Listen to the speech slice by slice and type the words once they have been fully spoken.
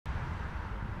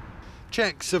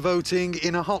Czechs are voting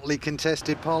in a hotly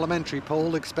contested parliamentary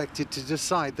poll expected to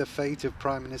decide the fate of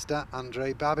Prime Minister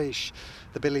Andrej Babiš.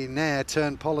 The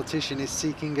billionaire-turned-politician is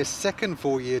seeking a second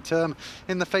four-year term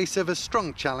in the face of a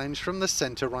strong challenge from the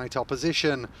centre-right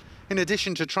opposition. In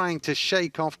addition to trying to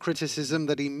shake off criticism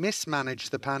that he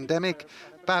mismanaged the pandemic,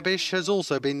 Babiš has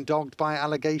also been dogged by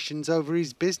allegations over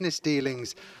his business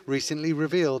dealings, recently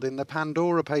revealed in the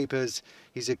Pandora Papers.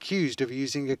 He's accused of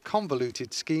using a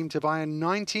convoluted scheme to buy a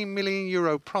 €19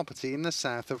 million property in the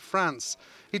south of France.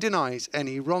 He denies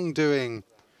any wrongdoing.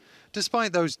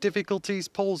 Despite those difficulties,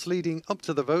 polls leading up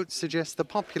to the vote suggest the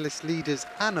populist leader's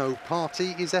ANO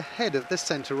party is ahead of the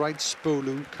centre-right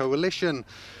Spolu coalition.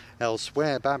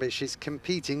 Elsewhere, Babiš is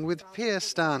competing with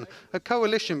PirStan, a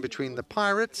coalition between the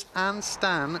Pirates and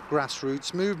Stan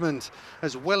grassroots movement,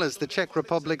 as well as the Czech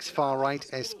Republic's far-right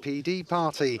SPD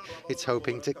party. It's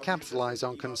hoping to capitalise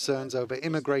on concerns over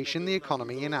immigration, the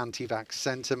economy and anti-vax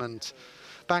sentiment.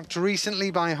 Backed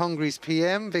recently by Hungary's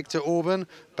PM, Viktor Orban,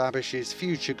 Babiš's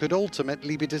future could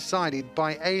ultimately be decided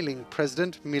by ailing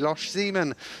President Miloš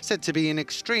Zeman. Said to be in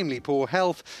extremely poor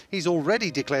health, he's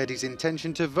already declared his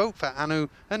intention to vote for ANO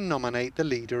and nominate the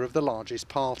leader of the largest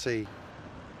party.